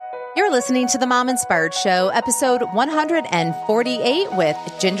You're listening to the Mom Inspired Show, episode 148 with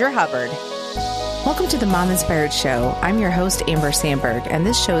Ginger Hubbard. Welcome to the Mom Inspired Show. I'm your host, Amber Sandberg, and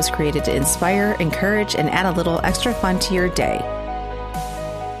this show is created to inspire, encourage, and add a little extra fun to your day.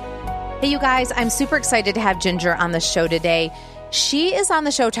 Hey, you guys, I'm super excited to have Ginger on the show today. She is on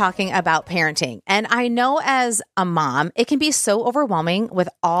the show talking about parenting. And I know as a mom, it can be so overwhelming with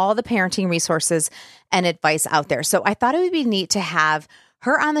all the parenting resources and advice out there. So I thought it would be neat to have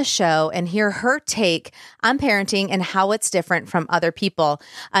her on the show and hear her take on parenting and how it's different from other people.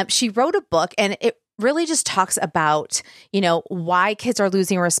 She wrote a book and it really just talks about, why kids are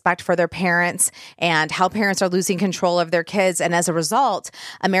losing respect for their parents and how parents are losing control of their kids. And as a result,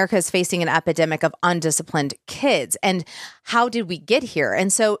 America is facing an epidemic of undisciplined kids. And how did we get here?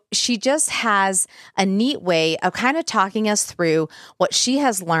 And so she just has a neat way of kind of talking us through what she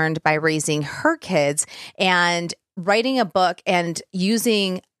has learned by raising her kids and writing a book and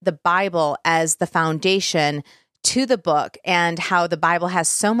using the Bible as the foundation to the book and how the Bible has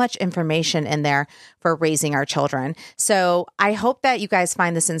so much information in there for raising our children. So I hope that you guys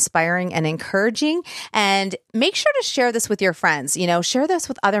find this inspiring and encouraging, and make sure to share this with your friends. Share this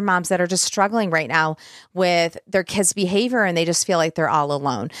with other moms that are just struggling right now with their kids' behavior and they just feel like they're all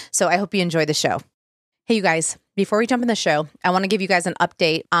alone. So I hope you enjoy the show. Hey, you guys, before we jump in the show, I want to give you guys an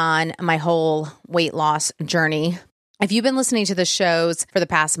update on my whole weight loss journey. If you've been listening to the shows for the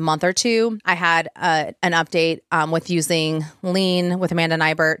past month or two, I had an update with using Lean with Amanda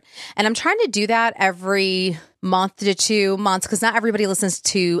Nybert. And I'm trying to do that every month to 2 months because not everybody listens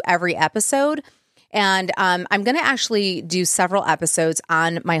to every episode. And I'm going to actually do several episodes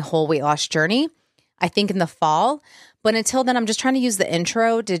on my whole weight loss journey, I think in the fall. But until then, I'm just trying to use the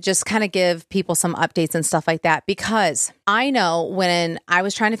intro to just kind of give people some updates and stuff like that, because I know when I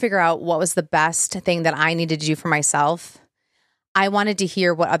was trying to figure out what was the best thing that I needed to do for myself, I wanted to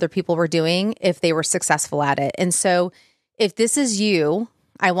hear what other people were doing if they were successful at it. And so if this is you,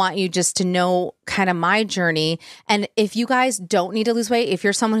 I want you just to know kind of my journey. And if you guys don't need to lose weight, if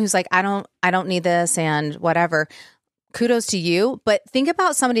you're someone who's like, I don't need this and whatever, kudos to you. But think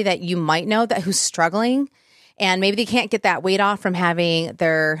about somebody that you might know that who's struggling. And maybe they can't get that weight off from having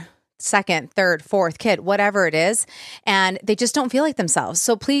their second, third, fourth kid, whatever it is. And they just don't feel like themselves.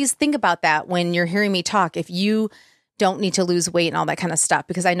 So please think about that when you're hearing me talk, if you don't need to lose weight and all that kind of stuff,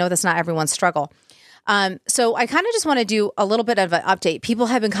 because I know that's not everyone's struggle. So I kind of just want to do a little bit of an update. People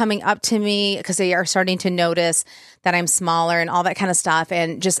have been coming up to me because they are starting to notice that I'm smaller and all that kind of stuff,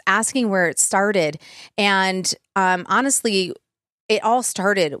 and just asking where it started. And honestly, it all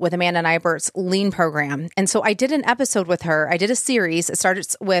started with Amanda Nybert's Lean program. And so I did an episode with her. I did a series. It started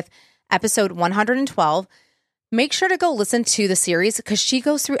with episode 112. Make sure to go listen to the series because she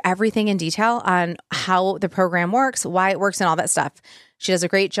goes through everything in detail on how the program works, why it works, and all that stuff. She does a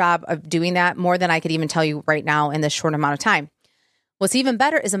great job of doing that, more than I could even tell you right now in this short amount of time. What's even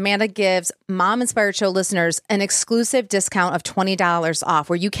better is Amanda gives Mom Inspired Show listeners an exclusive discount of $20 off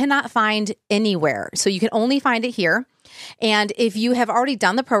where you cannot find anywhere. So you can only find it here. And if you have already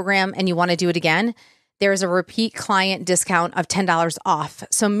done the program and you want to do it again, there is a repeat client discount of $10 off.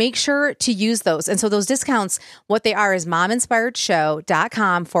 So make sure to use those. And so those discounts, what they are is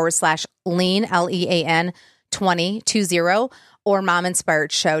mominspiredshow.com/lean, LEAN 2020, or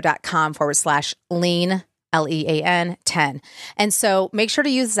mominspiredshow.com/lean, LEAN 10. And so make sure to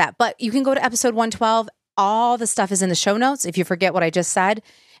use that. But you can go to episode 112. All the stuff is in the show notes if you forget what I just said,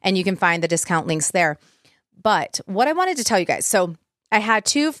 and you can find the discount links there. But what I wanted to tell you guys, so I had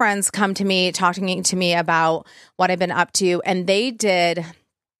two friends come to me, talking to me about what I've been up to, and they did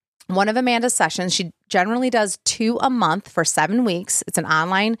one of Amanda's sessions. She generally does 2 a month for 7 weeks. It's an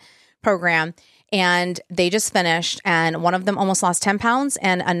online program, and they just finished, and one of them almost lost 10 pounds,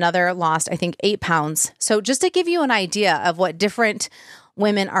 and another lost, I think, 8 pounds. So just to give you an idea of what different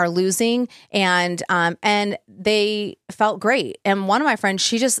women are losing, and they felt great. And one of my friends,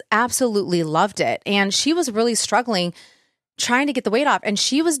 she just absolutely loved it. And she was really struggling trying to get the weight off. And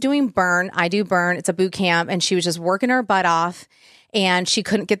she was doing Burn. I do Burn. It's a boot camp. And she was just working her butt off and she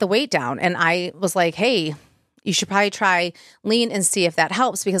couldn't get the weight down. And I was like, hey, you should probably try Lean and see if that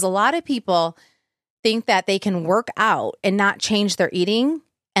helps, because a lot of people think that they can work out and not change their eating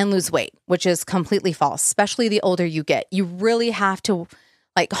and lose weight, which is completely false, especially the older you get. You really have to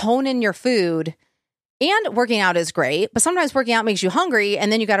hone in your food, and working out is great, but sometimes working out makes you hungry, and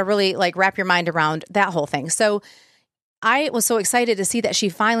then you got to really wrap your mind around that whole thing. So I was so excited to see that she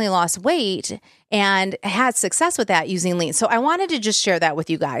finally lost weight and had success with that using Lean. So I wanted to just share that with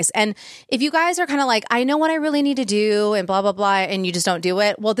you guys. And if you guys are kind of like, I know what I really need to do and blah, blah, blah, and you just don't do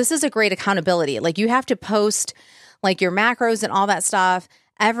it, well, this is a great accountability. You have to post your macros and all that stuff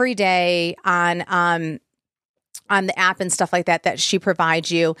every day on the app and stuff like that she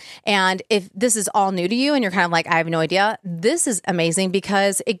provides you. And if this is all new to you and you're kind of like, I have no idea, this is amazing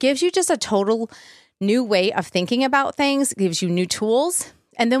because it gives you just a total new way of thinking about things. It gives you new tools.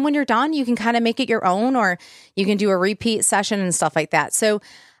 And then when you're done, you can kind of make it your own, or you can do a repeat session and stuff like that. So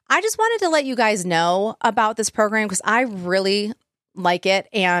I just wanted to let you guys know about this program because I really like it.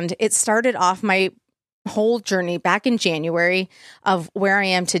 And it started off my whole journey back in January of where I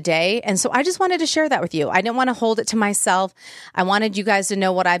am today. And so I just wanted to share that with you. I didn't want to hold it to myself. I wanted you guys to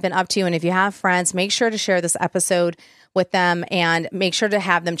know what I've been up to. And if you have friends, make sure to share this episode with them and make sure to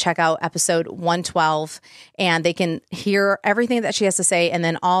have them check out episode 112 and they can hear everything that she has to say. And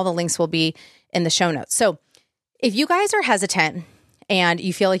then all the links will be in the show notes. So if you guys are hesitant and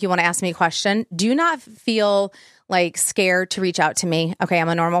you feel like you want to ask me a question, do not feel like scared to reach out to me. Okay, I'm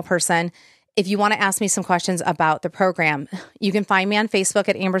a normal person. If you want to ask me some questions about the program, you can find me on Facebook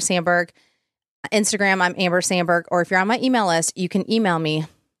at Amber Sandberg, Instagram, I'm Amber Sandberg, or if you're on my email list, you can email me.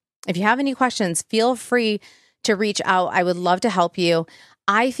 If you have any questions, feel free to reach out. I would love to help you.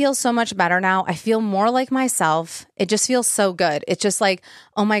 I feel so much better now. I feel more like myself. It just feels so good. It's just like,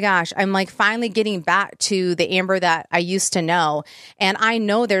 oh my gosh, I'm like finally getting back to the Amber that I used to know. And I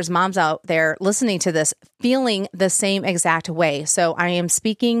know there's moms out there listening to this feeling the same exact way. So I am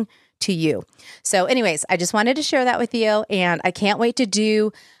speaking to you. So anyways, I just wanted to share that with you, and I can't wait to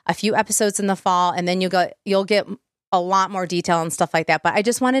do a few episodes in the fall, and then you'll get a lot more detail and stuff like that. But I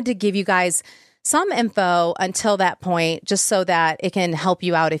just wanted to give you guys some info until that point, just so that it can help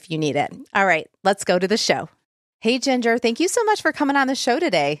you out if you need it. All right, let's go to the show. Hey, Ginger, thank you so much for coming on the show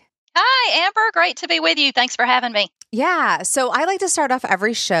today. Hi, Amber. Great to be with you. Thanks for having me. Yeah. So I like to start off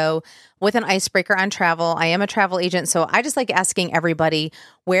every show with an icebreaker on travel. I am a travel agent, so I just like asking everybody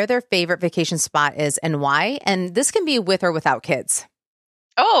where their favorite vacation spot is and why. And this can be with or without kids.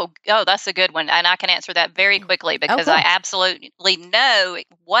 Oh, that's a good one. And I can answer that very quickly because cool. I absolutely know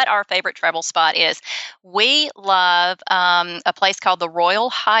what our favorite travel spot is. We love a place called the Royal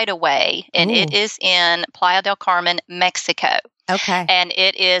Hideaway, and it is in Playa del Carmen, Mexico. Okay. And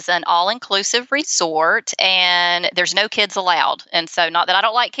it is an all-inclusive resort, and there's no kids allowed. And so, not that I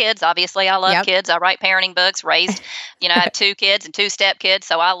don't like kids. Obviously, I love kids. I write parenting books, raised, I have 2 kids and 2 stepkids.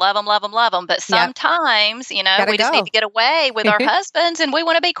 So I love them, love them, love them. But sometimes, we just need to get away with our husbands, and we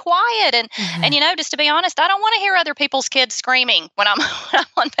want to be quiet. And, just to be honest, I don't want to hear other people's kids screaming when I'm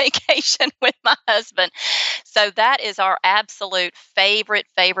on vacation with my husband. So that is our absolute favorite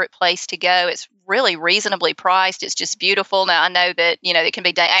place to go. It's really reasonably priced. It's just beautiful. Now, I know that, it can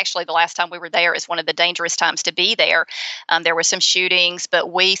be, actually the last time we were there is one of the dangerous times to be there. There were some shootings,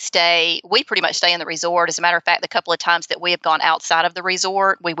 but we pretty much stay in the resort. As a matter of fact, the couple of times that we have gone outside of the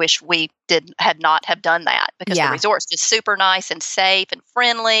resort, we wish we had not have done that because the resort's just super nice and safe and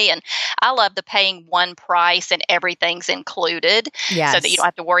friendly. And I love the paying one price and everything's included so that you don't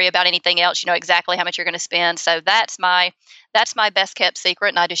have to worry about anything else. You know exactly how much you're going to spend. So that's my best kept secret,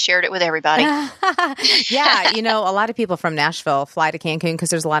 and I just shared it with everybody. Yeah, a lot of people from Nashville fly to Cancun because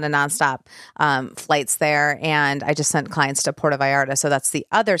there's a lot of nonstop flights there, and I just sent clients to Puerto Vallarta, so that's the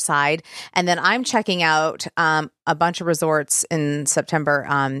other side. And then I'm checking out a bunch of resorts in September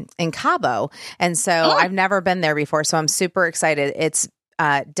in Cabo, and so I've never been there before, so I'm super excited. It's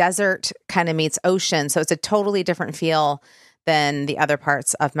desert kind of meets ocean, so it's a totally different feel than the other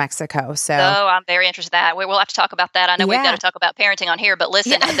parts of Mexico. So I'm very interested in that. We'll have to talk about that. I know we've got to talk about parenting on here, but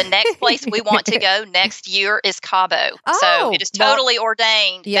listen, the next place we want to go next year is Cabo. So it is totally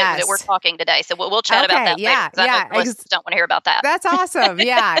ordained that we're talking today. So we'll chat about that later. I know listeners don't want to hear about that. That's awesome.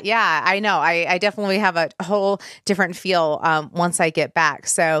 Yeah. I know. I definitely have a whole different feel once I get back.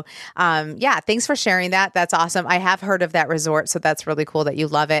 So thanks for sharing that. That's awesome. I have heard of that resort, so that's really cool that you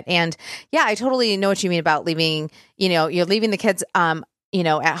love it. And I totally know what you mean about leaving, you're leaving the kids,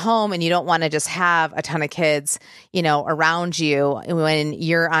 at home, and you don't want to just have a ton of kids, around you when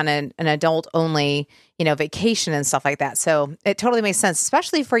you're on an adult only, vacation and stuff like that. So it totally makes sense,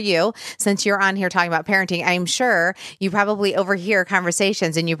 especially for you, since you're on here talking about parenting. I'm sure you probably overhear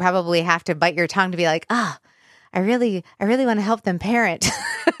conversations and you probably have to bite your tongue to be like, I really want to help them parent.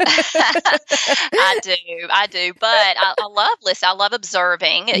 I do. But I love listening. I love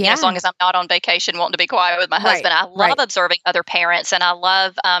observing, as long as I'm not on vacation wanting to be quiet with my husband. I love observing other parents, and I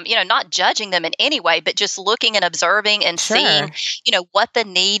love, not judging them in any way, but just looking and observing and seeing, what the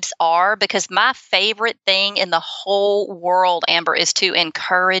needs are. Because my favorite thing in the whole world, Amber, is to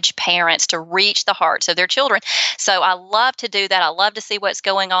encourage parents to reach the hearts of their children. So I love to do that. I love to see what's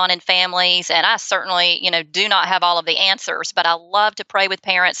going on in families, and I certainly, do not not have all of the answers, but I love to pray with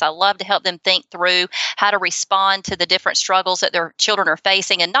parents. I love to help them think through how to respond to the different struggles that their children are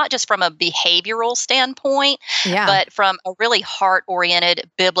facing, and not just from a behavioral standpoint, but from a really heart-oriented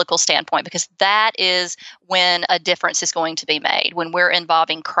biblical standpoint, because that is when a difference is going to be made, when we're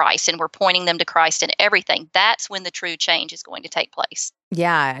involving Christ and we're pointing them to Christ in everything. That's when the true change is going to take place.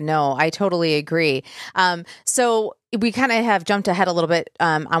 Yeah, no, I totally agree. So we kind of have jumped ahead a little bit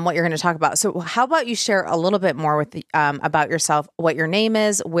on what you're going to talk about. So how about you share a little bit more with about yourself, what your name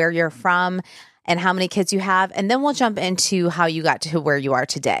is, where you're from, and how many kids you have, and then we'll jump into how you got to where you are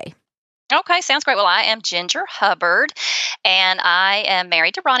today. Okay, sounds great. Well, I am Ginger Hubbard, and I am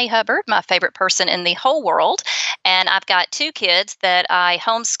married to Ronnie Hubbard, my favorite person in the whole world. And I've got 2 kids that I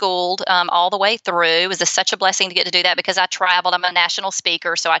homeschooled all the way through. It was such a blessing to get to do that because I traveled. I'm a national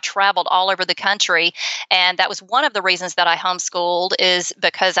speaker, so I traveled all over the country. And that was one of the reasons that I homeschooled, is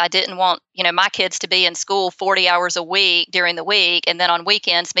because I didn't want, my kids to be in school 40 hours a week during the week, and then on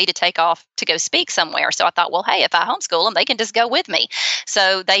weekends, me to take off to go speak somewhere. So I thought, well, hey, if I homeschool them, they can just go with me.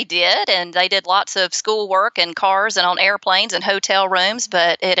 So they did, and they did lots of schoolwork and cars and on airplanes and hotel rooms,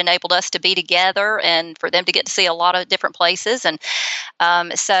 but it enabled us to be together and for them to get to see a lot of different places. And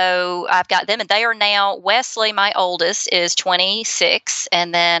so I've got them, and they are now, Wesley, my oldest, is 26,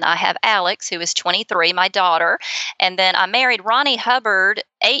 and then I have Alex, who is 23, my daughter, and then I married Ronnie Hubbard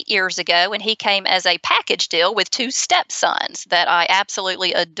 8 years ago, and he came as a package deal with 2 stepsons that I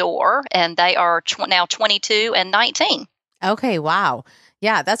absolutely adore, and they are now 22 and 19. Okay, wow.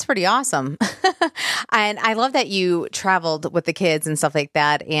 Yeah, that's pretty awesome. And I love that you traveled with the kids and stuff like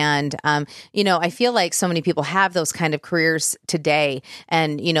that. And, I feel like so many people have those kind of careers today,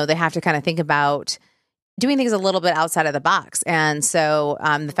 and, they have to kind of think about doing things a little bit outside of the box. And so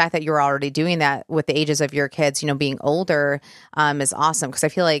the fact that you're already doing that with the ages of your kids, being older is awesome, because I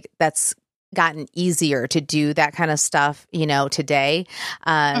feel like that's gotten easier to do that kind of stuff, today.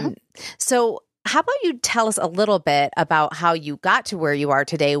 So how about you tell us a little bit about how you got to where you are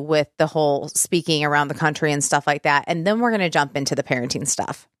today with the whole speaking around the country and stuff like that. And then we're going to jump into the parenting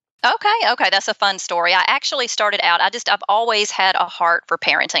stuff. Okay. That's a fun story. I actually started out, I've always had a heart for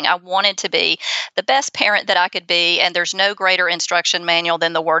parenting. I wanted to be the best parent that I could be, and there's no greater instruction manual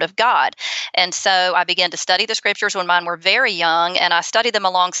than the Word of God. And so I began to study the scriptures when mine were very young, and I studied them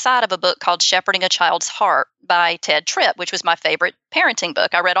alongside of a book called Shepherding a Child's Heart by Ted Tripp, which was my favorite parenting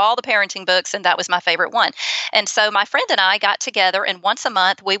book. I read all the parenting books, and that was my favorite one. And so my friend and I got together, and once a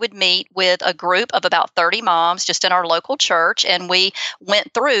month we would meet with a group of about 30 moms just in our local church, and we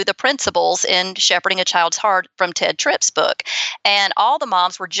went through the principles in Shepherding a Child's Heart from Ted Tripp's book. And all the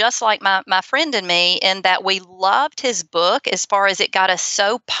moms were just like my friend and me, in that we loved his book as far as it got us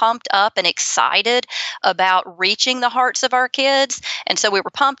so pumped up and excited about reaching the hearts of our kids. And so we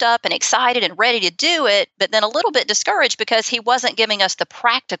were pumped up and excited and ready to do it, but then a little bit discouraged because he wasn't giving us the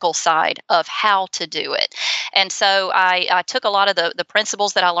practical side of how to do it. And so I took a lot of the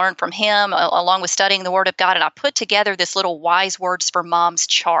principles that I learned from him, along with studying the Word of God, and I put together this little Wise Words for Moms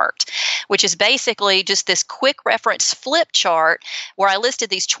chart, which is basically just this quick reference flip chart where I listed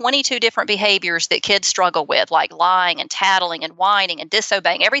these 22 different behaviors that kids struggle with, like lying and tattling and whining and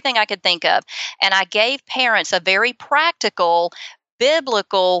disobeying, everything I could think of. And I gave parents a very practical,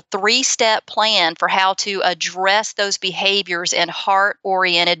 biblical 3-step plan for how to address those behaviors in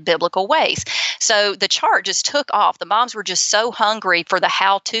heart-oriented biblical ways. So the chart just took off. The moms were just so hungry for the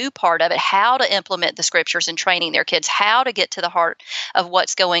how-to part of it, how to implement the scriptures in training their kids, how to get to the heart of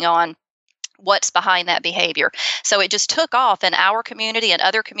what's going on, what's behind that behavior. So it just took off in our community and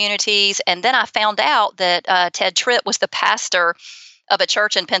other communities. And then I found out that Ted Tripp was the pastor of a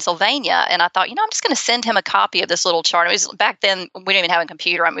church in Pennsylvania. And I thought, I'm just going to send him a copy of this little chart. It was back then, we didn't even have a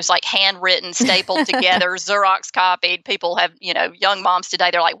computer. It was like handwritten, stapled together, Xerox copied. People have, young moms today,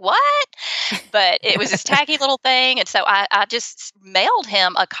 they're like, what? But it was this tacky little thing. And so I just mailed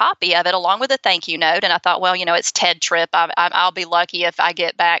him a copy of it along with a thank you note. And I thought, well, it's Ted Tripp. I'll be lucky if I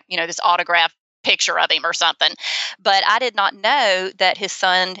get back, this autograph picture of him or something. But I did not know that his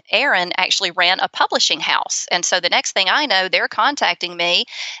son, Aaron, actually ran a publishing house. And so the next thing I know, they're contacting me,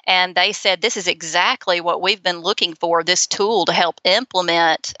 and they said, this is exactly what we've been looking for, this tool to help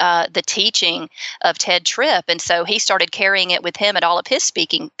implement the teaching of Ted Tripp. And so he started carrying it with him at all of his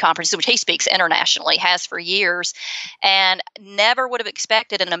speaking conferences, which he speaks internationally, has for years, and never would have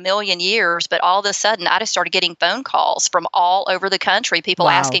expected in a million years. But all of a sudden, I just started getting phone calls from all over the country, people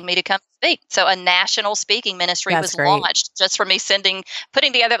asking me to come speak. So a national speaking ministry was launched just from me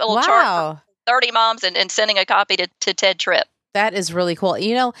putting together a little chart for 30 moms and sending a copy to Ted Tripp. That is really cool.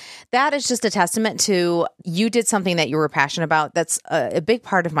 That is just a testament to you did something that you were passionate about. That's a big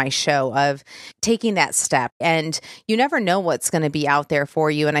part of my show, of taking that step. And you never know what's going to be out there for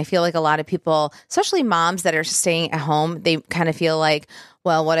you. And I feel like a lot of people, especially moms that are staying at home, they kind of feel like,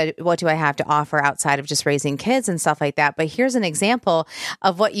 well, what do I have to offer outside of just raising kids and stuff like that? But here's an example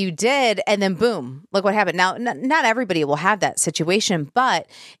of what you did, and then boom, look what happened. Now, not everybody will have that situation, but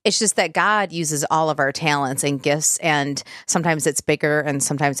it's just that God uses all of our talents and gifts, and sometimes it's bigger and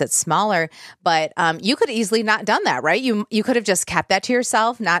sometimes it's smaller. But you could easily not done that, right? You could have just kept that to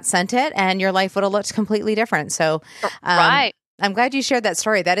yourself, not sent it, and your life would have looked completely different. So, right. I'm glad you shared that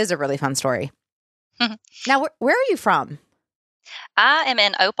story. That is a really fun story. Now, where are you from? I am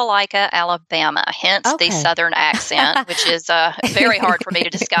in Opelika, Alabama, hence the Southern accent, which is very hard for me to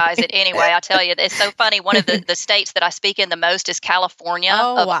disguise it anyway. I tell you, it's so funny. One of the states that I speak in the most is California,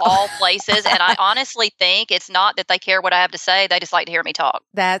 all places. And I honestly think it's not that they care what I have to say. They just like to hear me talk.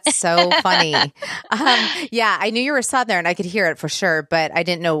 That's so funny. Yeah, I knew you were Southern. I could hear it for sure, but I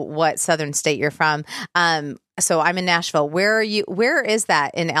didn't know what Southern state you're from. So I'm in Nashville. Where are you? Where is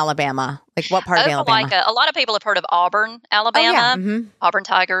that in Alabama? Like what part of Alabama? A lot of people have heard of Auburn, Alabama. Oh, yeah. Auburn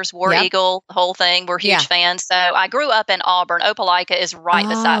Tigers, War Eagle, the whole thing. We're huge fans. So I grew up in Auburn. Opelika is right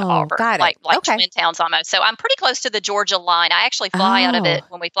beside Auburn, like twin towns almost. So I'm pretty close to the Georgia line. I actually fly out of it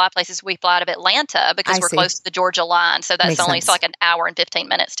when we fly places. We fly out of Atlanta because we're close to the Georgia line. So that's it's like an hour and 15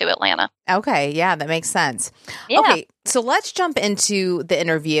 minutes to Atlanta. Okay, yeah, that makes sense. Yeah. Okay, so let's jump into the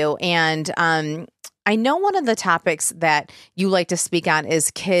interview. And I know one of the topics that you like to speak on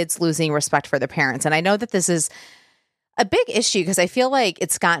is kids losing respect for their parents. And I know that this is a big issue because I feel like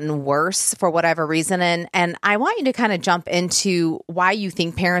it's gotten worse for whatever reason. And I want you to kind of jump into why you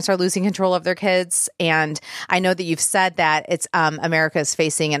think parents are losing control of their kids. And I know that you've said that it's America is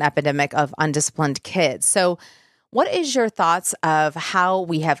facing an epidemic of undisciplined kids. So what is your thoughts of how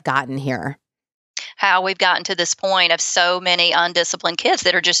we have gotten here? How we've gotten to this point of so many undisciplined kids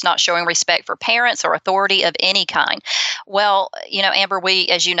that are just not showing respect for parents or authority of any kind. Well, Amber,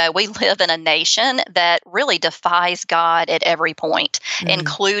 as you know, we live in a nation that really defies God at every point,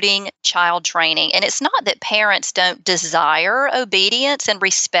 including child training. And it's not that parents don't desire obedience and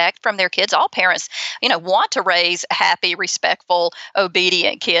respect from their kids. All parents, want to raise happy, respectful,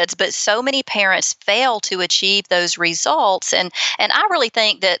 obedient kids, but so many parents fail to achieve those results. And I really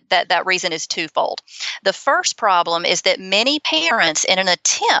think that reason is twofold. The first problem is that many parents, in an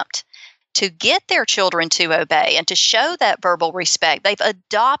attempt to get their children to obey and to show that verbal respect, they've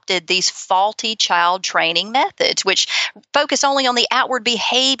adopted these faulty child training methods, which focus only on the outward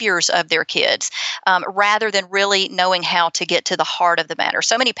behaviors of their kids, rather than really knowing how to get to the heart of the matter.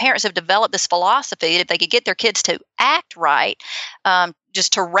 So many parents have developed this philosophy that if they could get their kids to act right,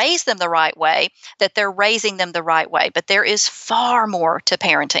 just to raise them the right way, that they're raising them the right way. But there is far more to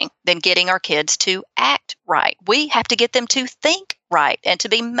parenting than getting our kids to act right. We have to get them to think right and to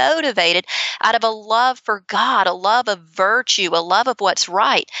be motivated out of a love for God, a love of virtue, a love of what's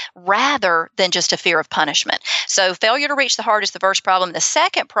right, rather than just a fear of punishment. So failure to reach the heart is the first problem. The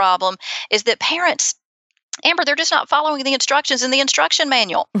second problem is that parents, Amber, they're just not following the instructions in the instruction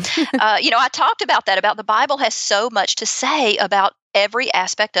manual. I talked about that, about the Bible has so much to say about every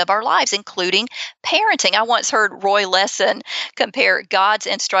aspect of our lives, including parenting. I once heard Roy Lesson compare God's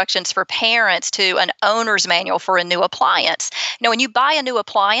instructions for parents to an owner's manual for a new appliance. When you buy a new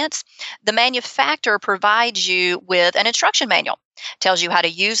appliance, the manufacturer provides you with an instruction manual. Tells you how to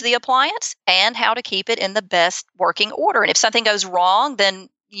use the appliance and how to keep it in the best working order. And if something goes wrong, then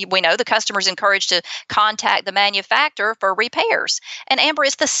we know the customer is encouraged to contact the manufacturer for repairs. And Amber,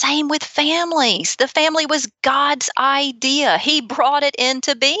 it's the same with families. The family was God's idea. He brought it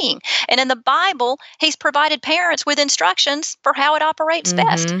into being. And in the Bible, He's provided parents with instructions for how it operates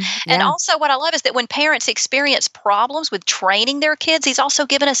best. Yeah. And also what I love is that when parents experience problems with training their kids, He's also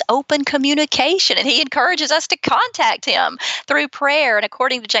given us open communication, and He encourages us to contact Him through prayer. And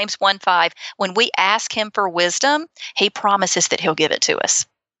according to James 1:5, when we ask Him for wisdom, He promises that He'll give it to us.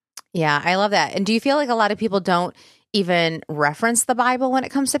 Yeah, I love that. And do you feel like a lot of people don't even reference the Bible when it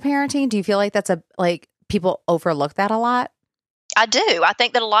comes to parenting? Do you feel like people overlook that a lot? I do. I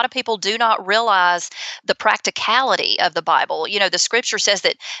think that a lot of people do not realize the practicality of the Bible. The Scripture says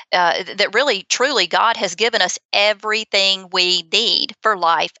that that really, truly, God has given us everything we need for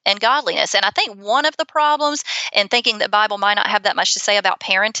life and godliness. And I think one of the problems in thinking that Bible might not have that much to say about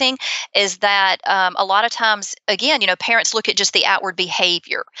parenting is that a lot of times, again, parents look at just the outward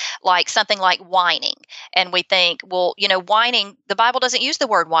behavior, like something like whining, and we think, well, whining. The Bible doesn't use the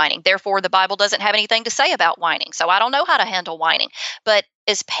word whining, therefore, the Bible doesn't have anything to say about whining. So I don't know how to handle whining. But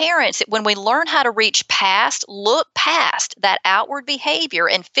as parents, when we learn how to look past that outward behavior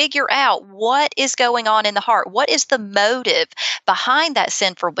and figure out what is going on in the heart, what is the motive behind that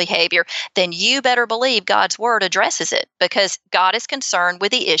sinful behavior, then you better believe God's word addresses it, because God is concerned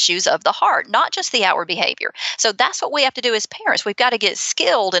with the issues of the heart, not just the outward behavior. So that's what we have to do as parents. We've got to get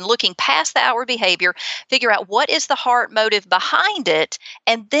skilled in looking past the outward behavior, figure out what is the heart motive behind it,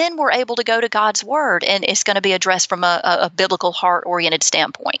 and then we're able to go to God's word, and it's going to be addressed from a biblical heart-oriented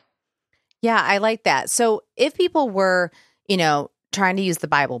standpoint. Yeah, I like that. So if people were, trying to use the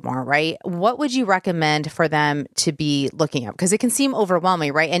Bible more, right? What would you recommend for them to be looking at? Because it can seem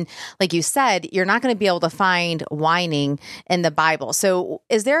overwhelming, right? And like you said, you're not going to be able to find whining in the Bible. So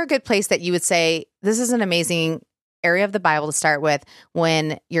is there a good place that you would say, this is an amazing area of the Bible to start with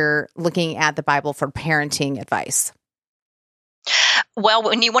when you're looking at the Bible for parenting advice? Well,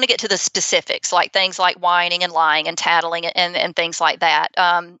 when you want to get to the specifics, like things like whining and lying and tattling and things like that,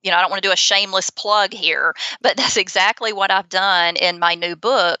 I don't want to do a shameless plug here, but that's exactly what I've done in my new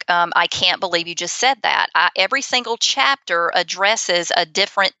book. I Can't Believe You Just Said That. Every single chapter addresses a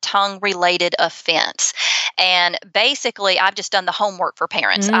different tongue-related offense. And basically, I've just done the homework for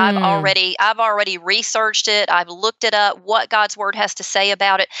parents. I've already researched it. I've looked it up, what God's word has to say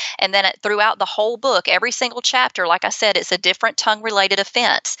about it. And then throughout the whole book, every single chapter, like I said, it's a different tongue-related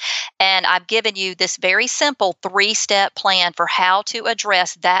offense. And I've given you this very simple 3-step plan for how to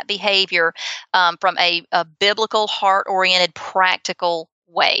address that behavior from a biblical, heart-oriented, practical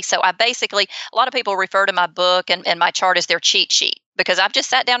way. So a lot of people refer to my book and my chart as their cheat sheet, because I've just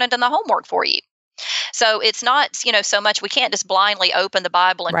sat down and done the homework for you. So it's not, so much, we can't just blindly open the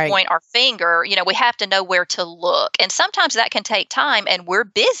Bible and point our finger. We have to know where to look. And sometimes that can take time, and we're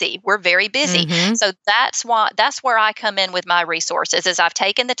busy. We're very busy. Mm-hmm. So that's where I come in with my resources, is I've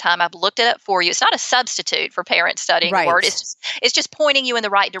taken the time, I've looked it up for you. It's not a substitute for parents studying the word. It's just pointing you in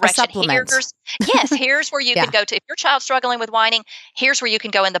the right direction. Here's where you can go to. If your child's struggling with whining, here's where you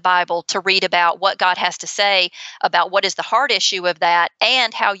can go in the Bible to read about what God has to say about what is the heart issue of that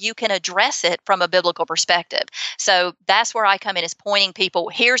and how you can address it from a biblical perspective. So that's where I come in, is pointing people,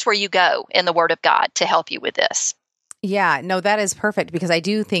 here's where you go in the Word of God to help you with this. Yeah, no, that is perfect, because I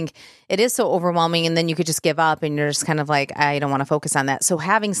do think it is so overwhelming, and then you could just give up and you're just kind of like, I don't want to focus on that. So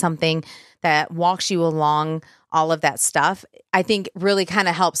having something that walks you along all of that stuff, I think really kind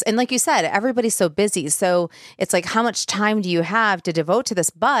of helps. And like you said, everybody's so busy. So it's like, how much time do you have to devote to this?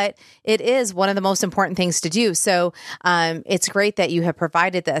 But it is one of the most important things to do. So it's great that you have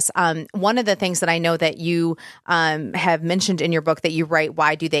provided this. One of the things that I know that you have mentioned in your book that you write,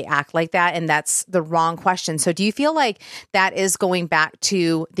 why do they act like that? And that's the wrong question. So do you feel like that is going back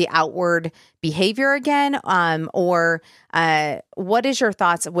to the outward behavior again? Or what is your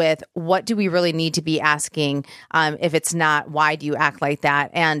thoughts with what do we really need to be asking if it's not, why do you act like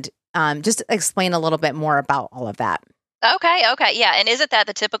that? And just explain a little bit more about all of that. Okay. Yeah. And isn't that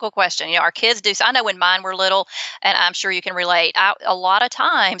the typical question? Our kids do. So I know when mine were little, and I'm sure you can relate, a lot of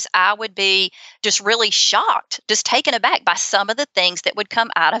times I would be just really shocked, just taken aback by some of the things that would come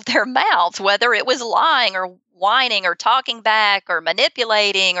out of their mouths, whether it was lying or whining or talking back or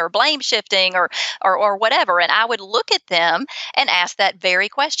manipulating or blame shifting or whatever. And I would look at them and ask that very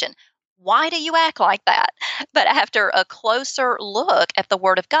question. Why do you act like that? But after a closer look at the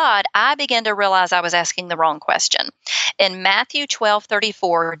Word of God, I began to realize I was asking the wrong question. In Matthew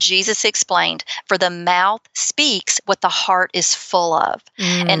 12:34, Jesus explained, "For the mouth speaks what the heart is full of."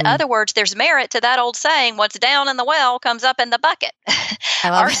 In other words, there's merit to that old saying, what's down in the well comes up in the bucket.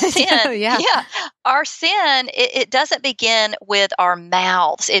 Our sin, it doesn't begin with our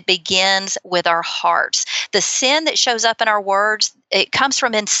mouths. It begins with our hearts. The sin that shows up in our words, it comes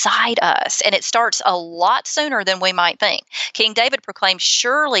from inside us, and it starts a lot sooner than we might think. King David proclaimed,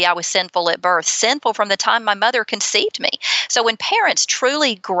 "Surely I was sinful at birth, sinful from the time my mother conceived me." So when parents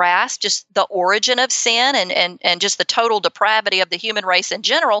truly grasp just the origin of sin and just the total depravity of the human race in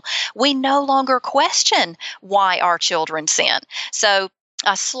general, we no longer question why our children sin. So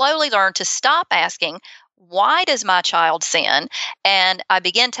I slowly learned to stop asking, why does my child sin? And I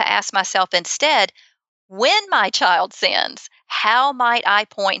begin to ask myself instead, when my child sins, how might I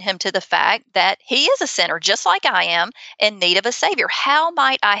point him to the fact that he is a sinner, just like I am, in need of a Savior? How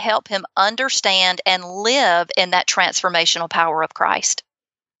might I help him understand and live in that transformational power of Christ?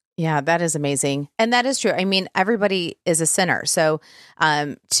 Yeah, that is amazing. And that is true. I mean, everybody is a sinner. So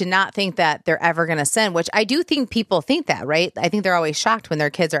to not think that they're ever going to sin, which I do think people think that, right? I think they're always shocked when their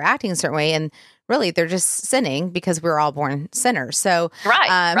kids are acting a certain way. And really they're just sinning because we're all born sinners. So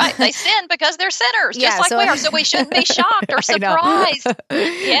right. They sin because they're sinners, just like we are. So we shouldn't be shocked or surprised.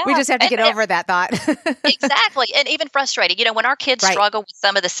 Yeah. We just have to get over that thought. Exactly. And even frustrated. When our kids struggle with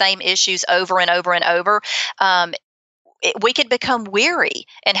some of the same issues over and over and over, we could become weary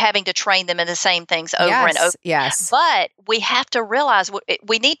in having to train them in the same things over and over. Yes. But we have to realize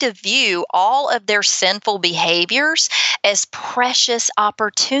we need to view all of their sinful behaviors as precious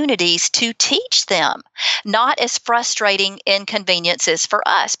opportunities to teach them, not as frustrating inconveniences for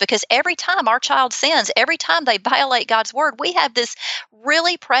us. Because every time our child sins, every time they violate God's word, we have this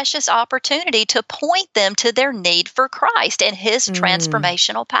really precious opportunity to point them to their need for Christ and his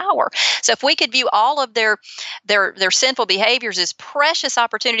transformational power. So if we could view all of their sinful behaviors as precious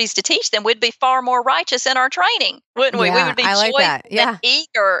operations to teach them, we'd be far more righteous in our training, wouldn't we? Yeah, We would be joyful and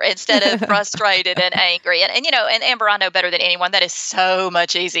eager instead of frustrated and angry. And Amber, I know better than anyone, that is so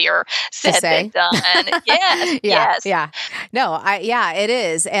much easier said than done. Yes. Yeah. No, it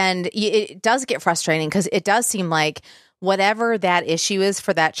is. And it does get frustrating because it does seem like whatever that issue is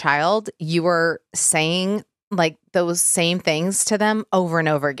for that child, you are saying like those same things to them over and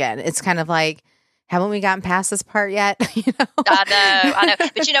over again. It's kind of like, haven't we gotten past this part yet? I know.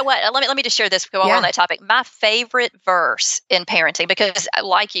 But you know what? Let me just share this while we're on that topic. My favorite verse in parenting, because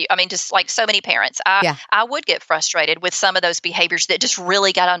like you, just like so many parents, I would get frustrated with some of those behaviors that just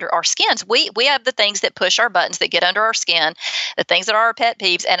really got under our skins. We have the things that push our buttons, that get under our skin, the things that are our pet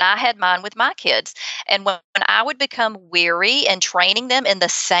peeves, and I had mine with my kids. And when I would become weary in training them in the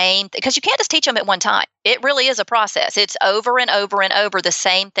same, because you can't just teach them at one time. It really is a process. It's over and over and over the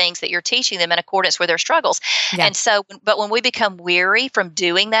same things that you're teaching them in accordance with their struggles. Yeah. And so, but when we become weary from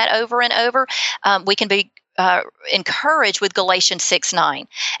doing that over and over, we can be encouraged with Galatians 6:9.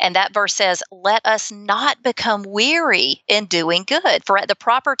 And that verse says, let us not become weary in doing good, for at the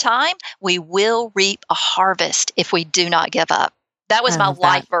proper time, we will reap a harvest if we do not give up. That was my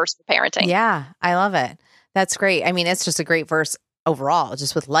life verse for parenting. Yeah, I love it. That's great. It's just a great verse overall,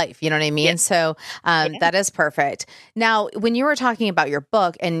 just with life, you know what I mean? Yeah. So that is perfect. Now, when you were talking about your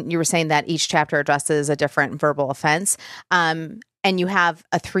book and you were saying that each chapter addresses a different verbal offense, and you have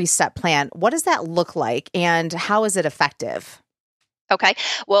a 3-step plan, what does that look like and how is it effective? Okay.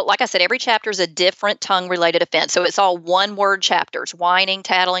 Well, like I said, every chapter is a different tongue-related offense. So it's all one-word chapters: whining,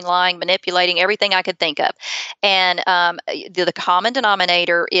 tattling, lying, manipulating, everything I could think of. And the common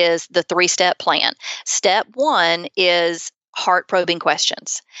denominator is the 3-step plan. Step 1 is heart-probing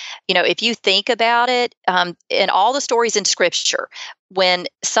questions. If you think about it, in all the stories in Scripture, when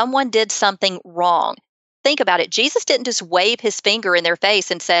someone did something wrong, think about it. Jesus didn't just wave his finger in their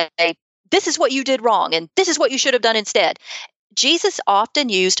face and say, this is what you did wrong, and this is what you should have done instead. Jesus often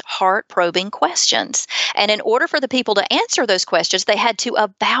used heart-probing questions. And in order for the people to answer those questions, they had to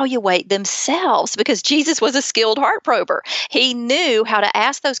evaluate themselves, because Jesus was a skilled heart prober. He knew how to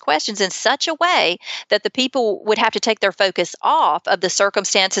ask those questions in such a way that the people would have to take their focus off of the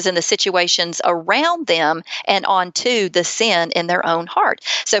circumstances and the situations around them and onto the sin in their own heart.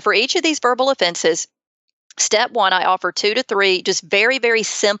 So for each of these verbal offenses, Step 1, I offer 2 to 3 just very, very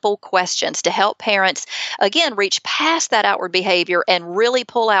simple questions to help parents, again, reach past that outward behavior and really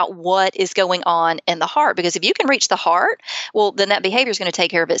pull out what is going on in the heart. Because if you can reach the heart, well, then that behavior is going to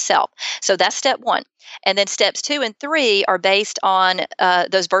take care of itself. So that's step 1. And then steps 2 and 3 are based on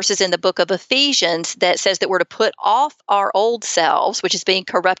those verses in the book of Ephesians that says that we're to put off our old selves, which is being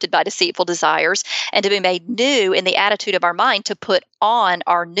corrupted by deceitful desires, and to be made new in the attitude of our mind, to put on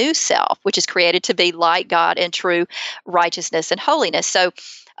our new self, which is created to be like God in true righteousness and holiness. So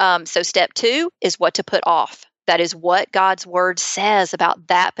step 2 is what to put off. That is what God's word says about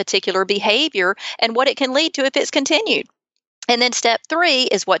that particular behavior and what it can lead to if it's continued. And then step 3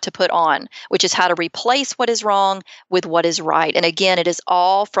 is what to put on, which is how to replace what is wrong with what is right. And again, it is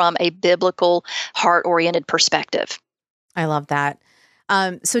all from a biblical, heart-oriented perspective. I love that.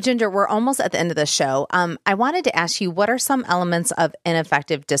 So Ginger, we're almost at the end of the show. I wanted to ask you, what are some elements of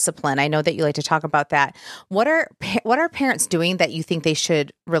ineffective discipline? I know that you like to talk about that. What are parents doing that you think they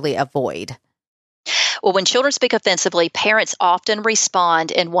should really avoid? Well, when children speak offensively, parents often respond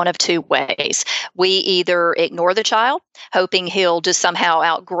in one of 2 ways. We either ignore the child, hoping he'll just somehow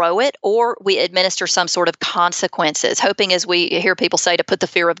outgrow it, or we administer some sort of consequences, hoping, as we hear people say, to put the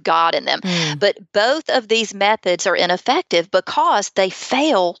fear of God in them. But both of these methods are ineffective because they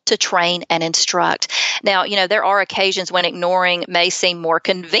fail to train and instruct. Now, there are occasions when ignoring may seem more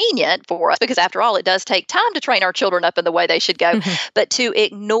convenient for us, because after all, it does take time to train our children up in the way they should go. But to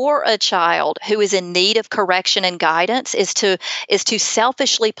ignore a child who is in need need of correction and guidance is to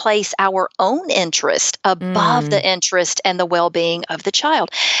selfishly place our own interest above the interest and the well-being of the child.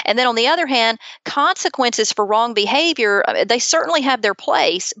 And then on the other hand, consequences for wrong behavior, they certainly have their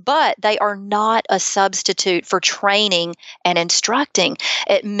place, but they are not a substitute for training and instructing.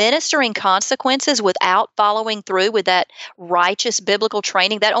 Administering consequences without following through with that righteous biblical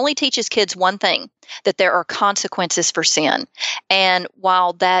training, that only teaches kids one thing, that there are consequences for sin. And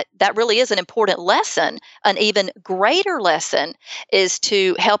while that really is an important lesson, an even greater lesson is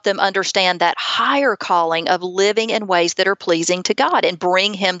to help them understand that higher calling of living in ways that are pleasing to God and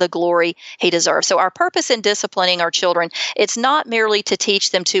bring Him the glory He deserves. So our purpose in disciplining our children, it's not merely to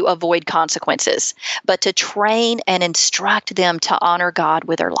teach them to avoid consequences, but to train and instruct them to honor God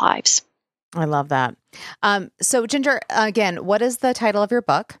with their lives. I love that. So Ginger, again, what is the title of your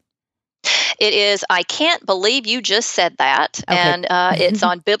book? It is I Can't Believe You Just Said That, okay. And it's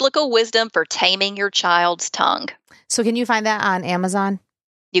on biblical wisdom for taming your child's tongue. So can you find that on Amazon?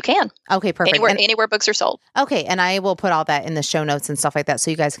 You can. Okay, perfect. Anywhere books are sold. Okay, and I will put all that in the show notes and stuff like that,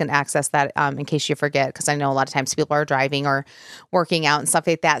 so you guys can access that in case you forget, because I know a lot of times people are driving or working out and stuff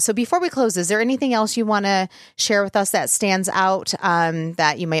like that. So before we close, is there anything else you want to share with us that stands out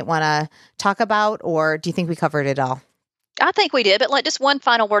that you might want to talk about, or do you think we covered it all? I think we did, but just one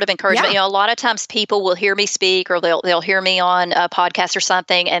final word of encouragement. Yeah. A lot of times people will hear me speak, or they'll hear me on a podcast or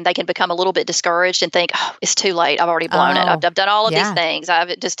something, and they can become a little bit discouraged and think, "Oh, it's too late. I've already blown it. I've done all of these things.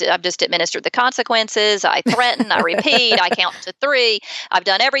 I've just administered the consequences. I threaten. I repeat. I count to 3. I've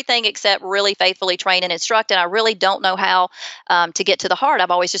done everything except really faithfully train and instruct, and I really don't know how to get to the heart.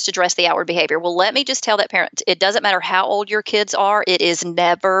 I've always just addressed the outward behavior." Well, let me just tell that parent, it doesn't matter how old your kids are. It is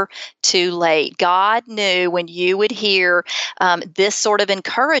never too late. God knew when you would hear this sort of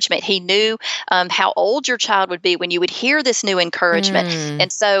encouragement. He knew how old your child would be when you would hear this new encouragement.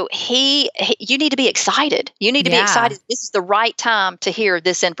 And so you need to be excited. You need to be excited. This is the right time to hear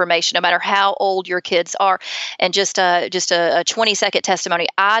this information, no matter how old your kids are. And just a 20-second testimony.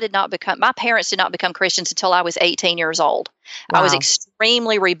 My parents did not become Christians until I was 18 years old. Wow. I was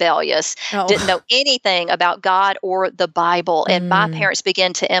extremely rebellious, didn't know anything about God or the Bible. And my parents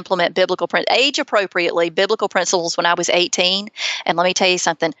began to implement age-appropriately biblical principles when I was 18. And let me tell you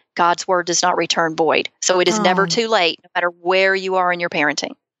something, God's word does not return void. So it is never too late, no matter where you are in your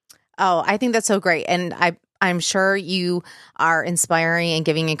parenting. Oh, I think that's so great. And I'm sure you are inspiring and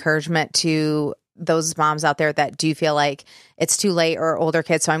giving encouragement to those moms out there that do feel like it's too late, or older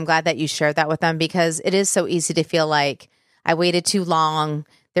kids. So I'm glad that you shared that with them, because it is so easy to feel like I waited too long.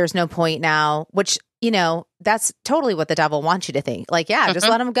 There's no point now, which, that's totally what the devil wants you to think. Like, just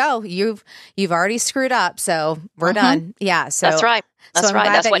let them go. You've already screwed up. So we're done. Yeah. So that's right. That's right.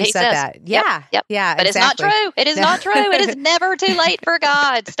 That's what he says. That. Yeah. Yep. Yeah. But exactly. It's not true. It is not true. It is never too late for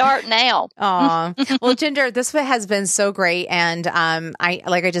God. Start now. Aw. Well, Ginger, this has been so great. And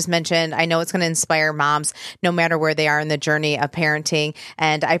like I just mentioned, I know it's going to inspire moms no matter where they are in the journey of parenting.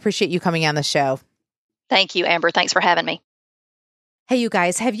 And I appreciate you coming on the show. Thank you, Amber. Thanks for having me. Hey, you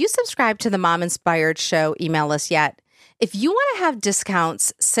guys, have you subscribed to the Mom Inspired Show email list yet? If you want to have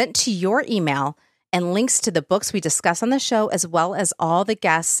discounts sent to your email and links to the books we discuss on the show, as well as all the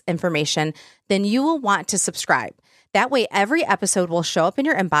guests' information, then you will want to subscribe. That way, every episode will show up in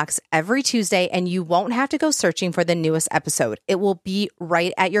your inbox every Tuesday, and you won't have to go searching for the newest episode. It will be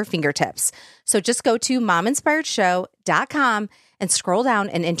right at your fingertips. So just go to mominspiredshow.com and scroll down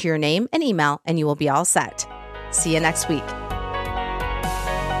and enter your name and email, and you will be all set. See you next week.